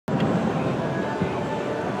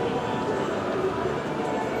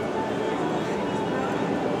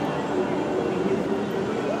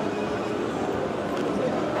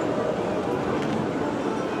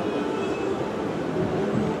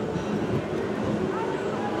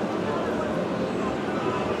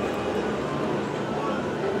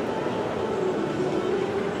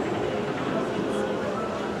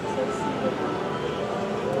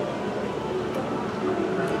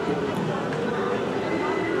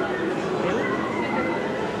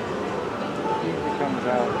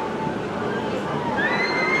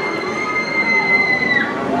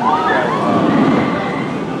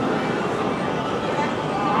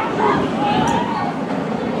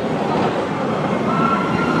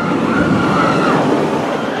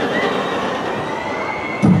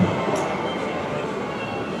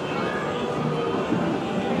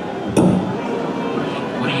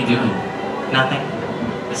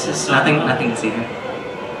So nothing to see here.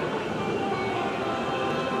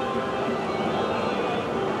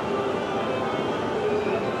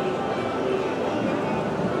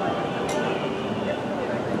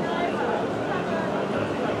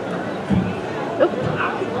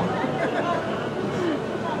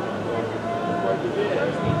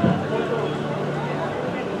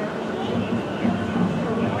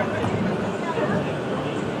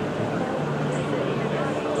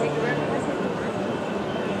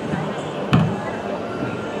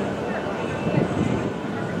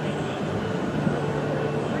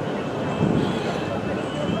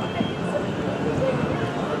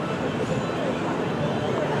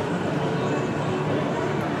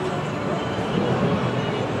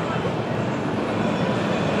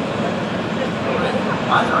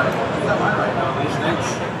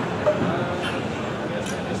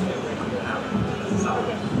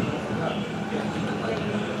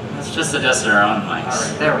 Let's just adjust our own mics.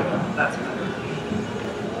 Right, there we go. That's better.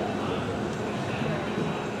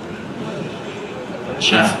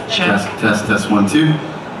 Check. Test 1 2.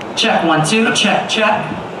 Check 1 2. Check. Check.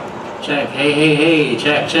 Hey.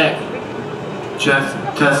 Check.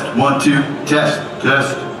 Test 1 2. Test.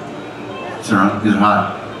 It's around. He's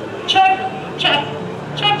hot. Check.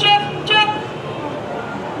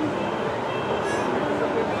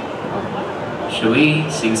 Should we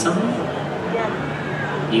sing something?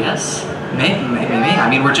 Yes. Maybe. I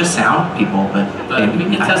mean, we're just sound people, but we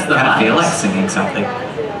can test the I kind of feel mics. like singing something.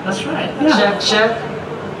 That's right. Yeah. Check.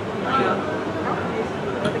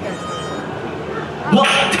 What?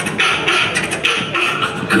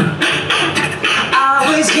 I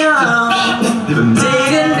was young, didn't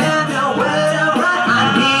have nowhere to run. I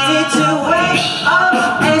needed to wake up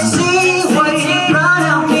and see what's in front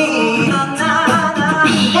of me.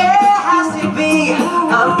 There has to be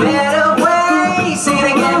a better way. Say it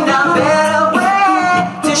again, a better way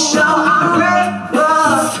to show I'm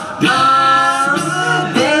grateful.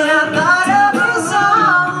 Then I thought of a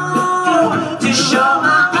song to show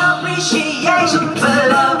my appreciation for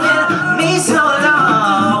loving me so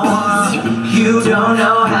long. You don't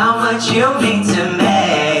know how much you mean to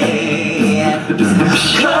me.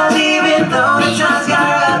 Cause even though the times got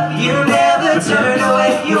rough, you never turned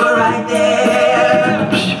away, you were right there.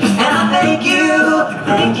 And I thank you.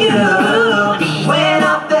 When I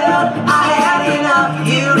felt I had enough,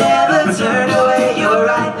 you never turned away, you were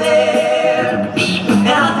right there. And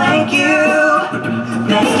I thank you.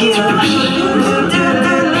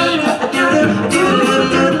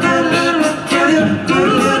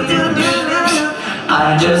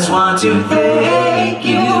 I just want to thank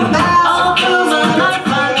you. All through my life, I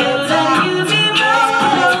can let you be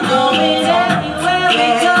right. Going everywhere we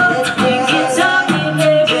go, things you taught me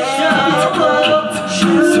never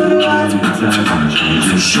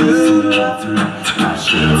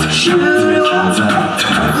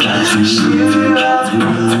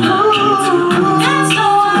That's the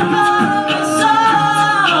one of the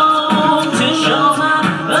song to show my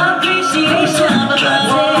appreciation for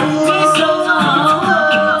loving me so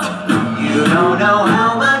long. You don't know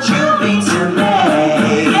how much you mean to me.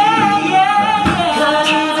 Cause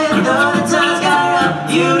even though the times got rough,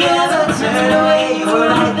 you never turned away, you were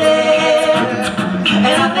right there.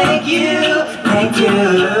 And I thank you.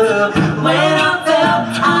 When I felt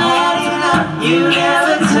I had enough, you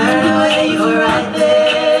never turned away, you were right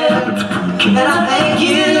there. And I thank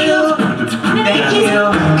you.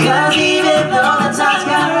 Cause even though the times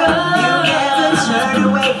got rough, you never turned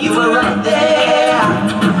away, you were right there.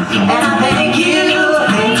 And I thank you.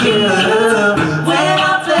 When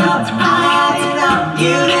I felt I had enough,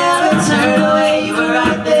 you never turned away, you were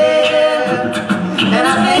right there. And I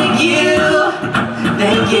thank you.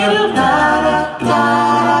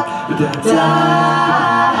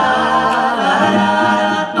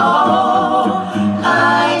 Oh,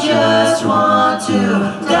 I just want to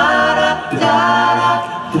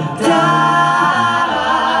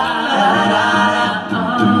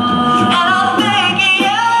and I'll thank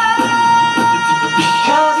you.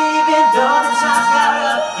 Cause even though the times got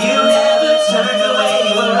rough, you never turned away,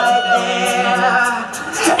 you were right there.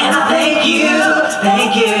 And I thank you.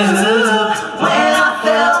 When I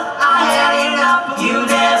felt I had enough, you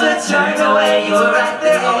never turned away, you were right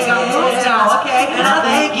there. Oh, we got moves now, okay. And I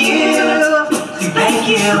thank you.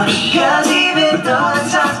 Cause even though the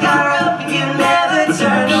times got rough, you never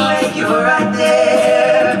turned away, you were right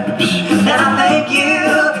there. And I thank you.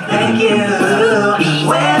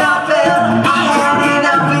 When I felt I had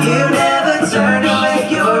enough, you never turned away,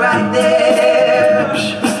 you were right there.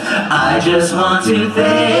 I just want to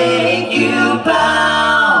thank you,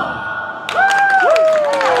 pal.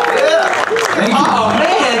 Thank you. Oh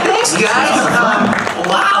man, thanks guys.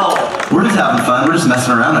 Wow.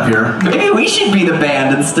 up here. Maybe we should be the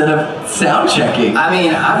band instead of sound checking. I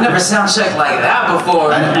mean, I've never sound checked like that before.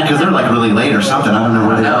 Because they're like really late or something. I don't know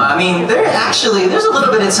where they No, are. I mean, there's a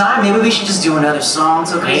little bit of time. Maybe we should just do another song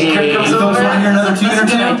till Krazy Kirk comes You over. folks want to hear another tune or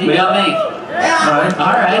two? What y'all think? Alright.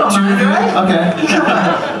 Alright. Okay.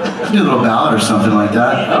 Do a little ballad or something like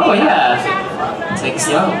that. Oh yeah. Take it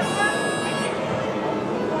slow.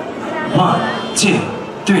 1, 2,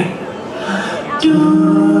 3.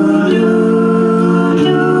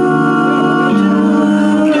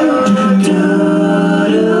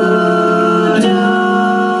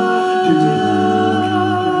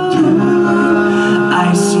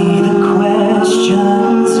 I see the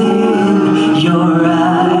questions in your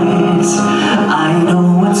eyes. I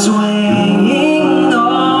know what's weighing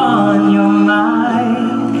on your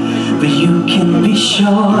mind, but you can be sure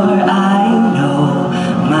I know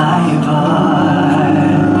my part,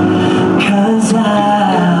 'cause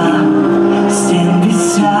I'll stand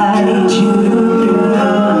beside you through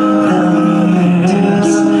the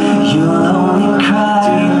years. You'll only cry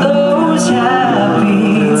those happy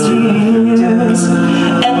tears,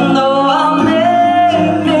 and though I'll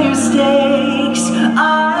make mistakes,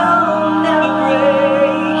 I'll never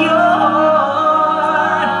break your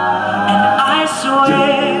heart. And I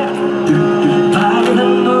swear by the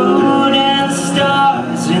moon and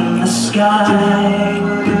stars in the sky,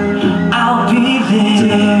 I'll be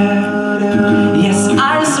there. Yes, I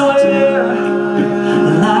swear,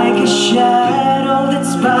 like a shadow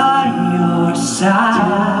that's by your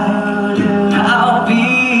side, I'll be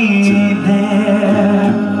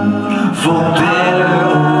there. For better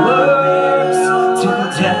or worse, till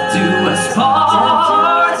death do us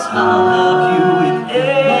part, I'll love you with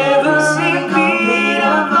every beat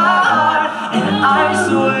of my heart. And I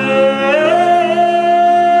swear,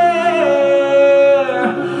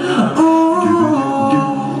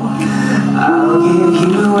 ooh, I'll give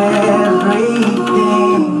you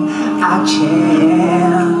everything I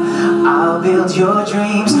can. I'll build your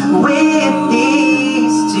dreams with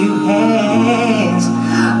these two hands.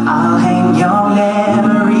 I'll hang your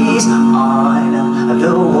memories on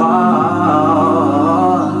the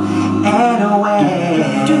wall. And when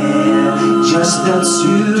just the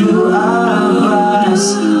two of us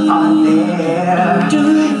are there,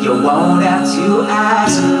 you won't have to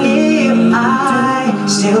ask if I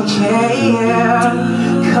still care.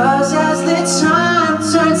 'Cause as the time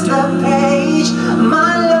turns the page,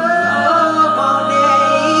 my love won't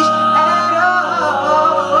age at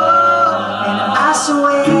all. And I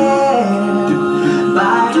swear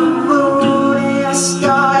by the moon and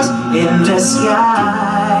stars in the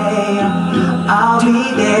sky, I'll be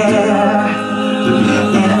there.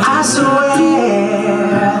 And I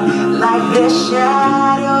swear, like the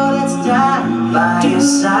shadow that's died by your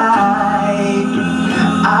side,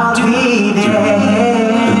 I'll be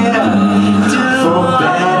there. For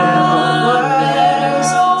better or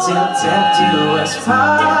worse, till death do us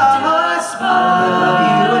part, I'll love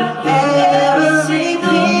you with every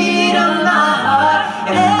beat of my heart.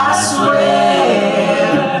 And I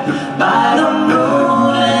swear, by the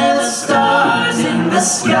moon and the stars in the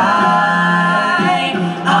sky,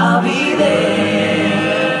 I'll be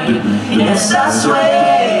there. Yes, I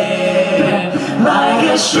swear, like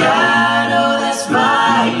a shadow that's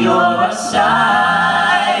by your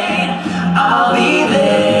side, I'll be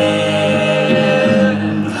there.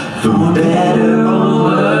 For better or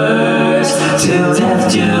worse, till death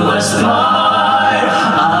do us part,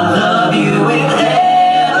 I'll love you with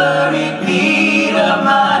every beat of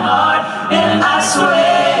my heart. And I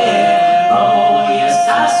swear, oh yes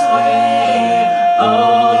I swear,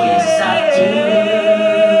 oh yes I do.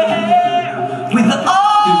 With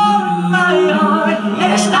all my heart,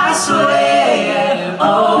 yes I swear,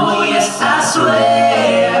 oh yes I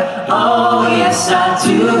swear, oh yes I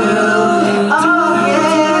do. Oh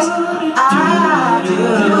yes I do,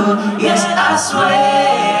 yes I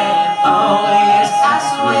swear, oh yes I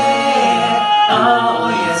swear, oh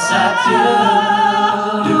yes I do.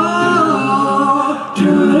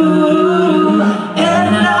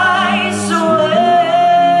 And I swear.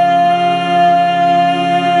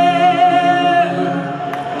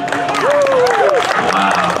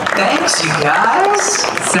 Wow. Thanks, you guys.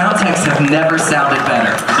 Sound techs have never sounded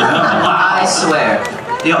better. I swear.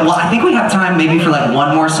 Yeah, well, I think we have time maybe for like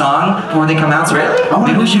one more song before they come out. So Really?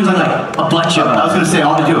 maybe we should do like a bunch of them. I was going to say, I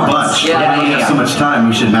want to do a bunch. Yeah, but we have so much time,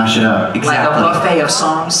 we should mash it up. Exactly. Like a buffet of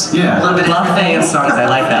songs. Yeah. A little bit Buffet of songs, I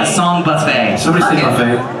like that. Song buffet. Somebody say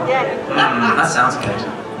Okay. buffet. That sounds good.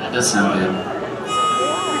 That does sound good.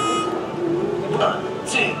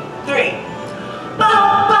 2, 3.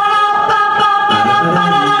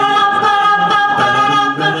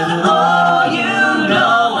 Oh, you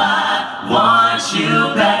know want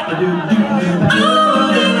you back.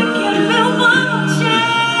 Oh, baby, give me one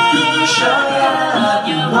chance. Show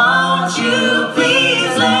you, won't you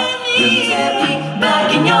please let me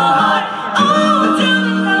back in your heart. Oh, tell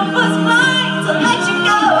me that was mine, so let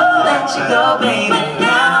you go, baby. But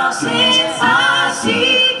now since I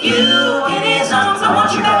see you in his arms, I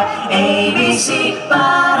want you back. ABC,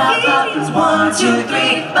 ba-da-da, 1, 2,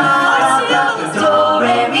 3, ba-da-da, do,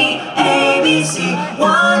 re, mi, ABC,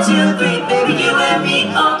 1, 2, 3, baby, you and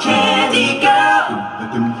me, oh candy girl,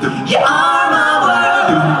 you are my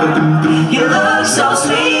world, you look so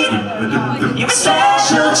sweet, you're a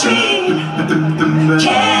special treat,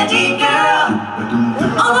 candy girl,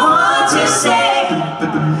 all I want to say,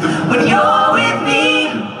 when you're with me,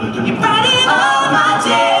 you brighten up my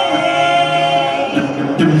day.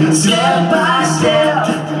 Step by step,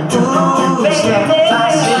 ooh, step by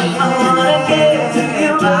step, I wanna get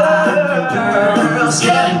you up, girl.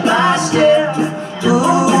 Step by step,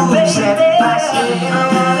 ooh, step by step, I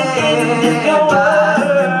wanna get you up,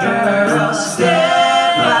 girl.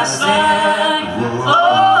 Step by step, oh,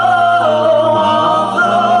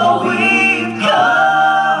 although we've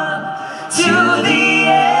come to the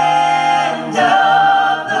end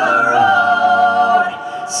of the road,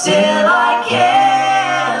 still I can't.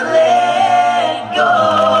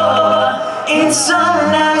 It's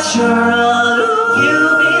unnatural. You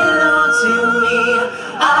belong to me,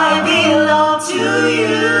 I belong to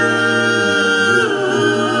you.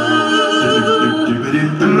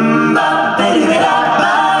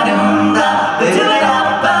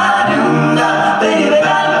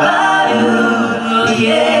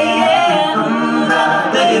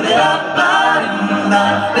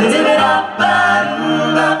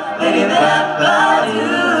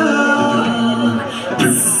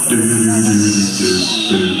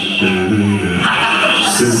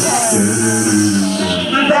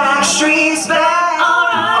 Backstreet's back.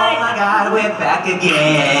 Alright. Oh my God, we're back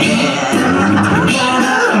again.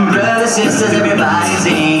 Brothers, sisters, everybody's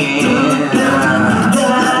in.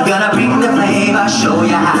 Gonna bring the flavor, show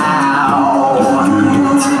you how.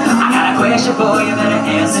 I got a question for you, better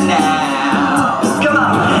answer now. Come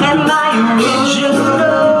on. Am I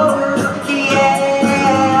original?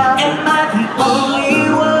 Yeah. Am I the only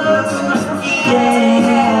one?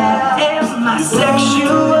 Yeah. Am I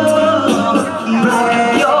sexual? Rock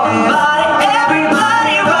your body,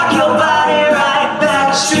 everybody rock your body right.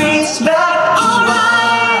 Backstreet's back,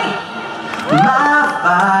 alright. My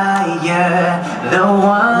fire, the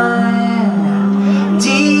one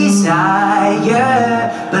desire,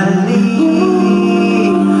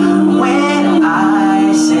 believe when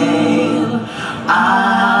I say I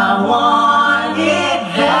want it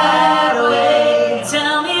that way.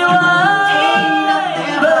 Tell me why. Ain't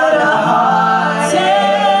nothing but a heart.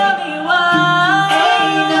 Tell me why.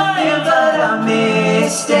 Ain't nothing but a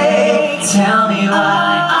mistake. Tell me why.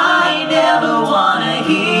 I never wanna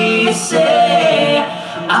hear you say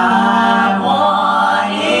I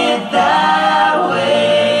want it that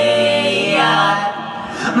way.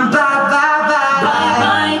 Bye, bye,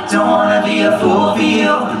 bye. Don't wanna be a fool for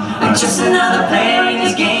you. I'm just another player in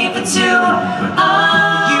this game for two.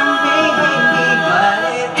 You may hate me, but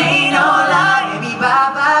it ain't no lie. Baby,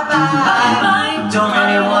 bye, bye, bye. Don't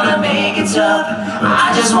really wanna make it tough.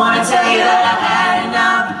 I just wanna tell you that I've had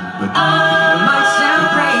enough. It might sound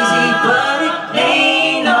crazy, but it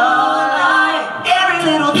ain't no lie. Every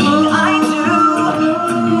little thing I do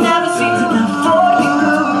never seems enough for you.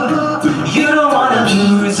 You don't wanna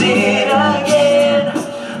lose it again,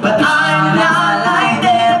 but I'm not like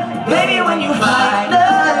them. Baby, when you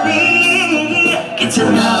finally get to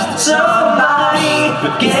love somebody,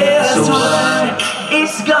 guess what?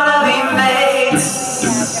 It's gonna be made.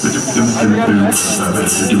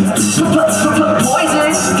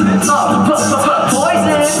 Poison.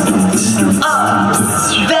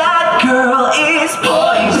 That girl is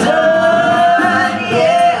poison.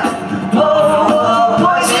 Yeah. Whoa,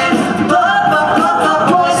 poison.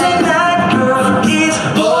 Poison. That girl is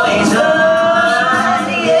poison.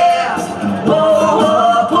 Yeah.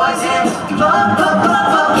 Whoa, poison.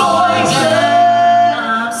 Poison.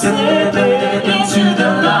 I'm slipping into the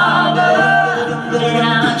lava, and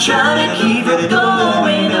I'm trying to keep it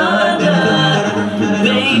going under.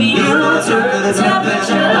 Baby,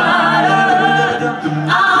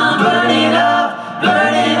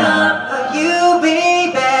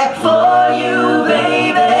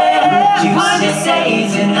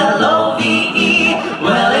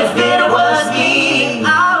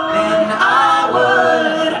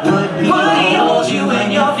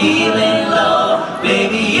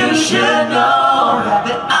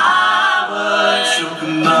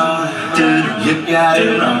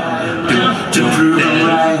 To prove it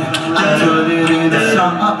right, I put it in a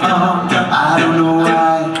song. I don't know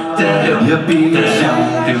why you're being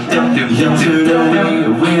shy. You turn away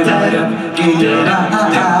without a in your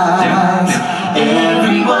eyes.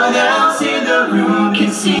 Everyone else in the room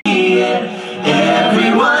can see it.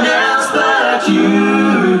 Everyone else but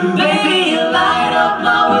you. Baby, you light up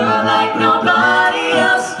my world like nobody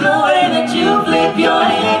else. The way that you flip your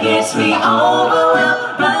head gets me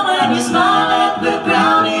overwhelmed. But when you smile at the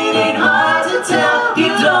ground, it ain't hard to tell. You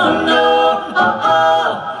don't know,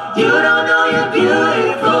 you don't know you're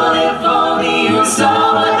beautiful. If only you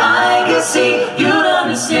saw what I could see, you'd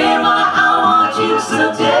understand why I want you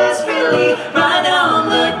so desperately. Right now I'm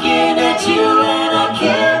looking at you and I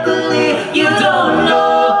can't believe you don't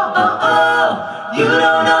know, you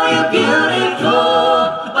don't know you're beautiful.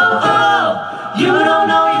 You don't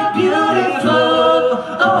know you're beautiful.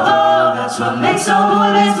 That's what makes a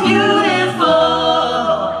woman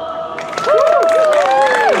beautiful.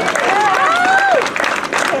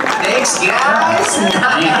 Thanks, guys.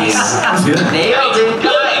 Nice. Nailed it.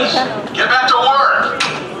 Guys, get back to work.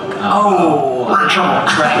 Oh,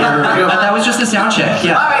 That was just a sound check.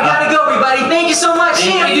 Yeah. all right, gotta go, everybody. Thank you so much.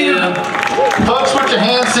 Thank you. Folks, put your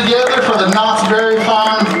hands together for the Knott's Berry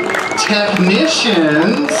Farm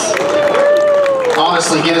technicians.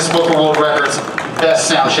 Honestly, Guinness Book of World Records, best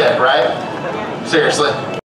sound check, right? Seriously.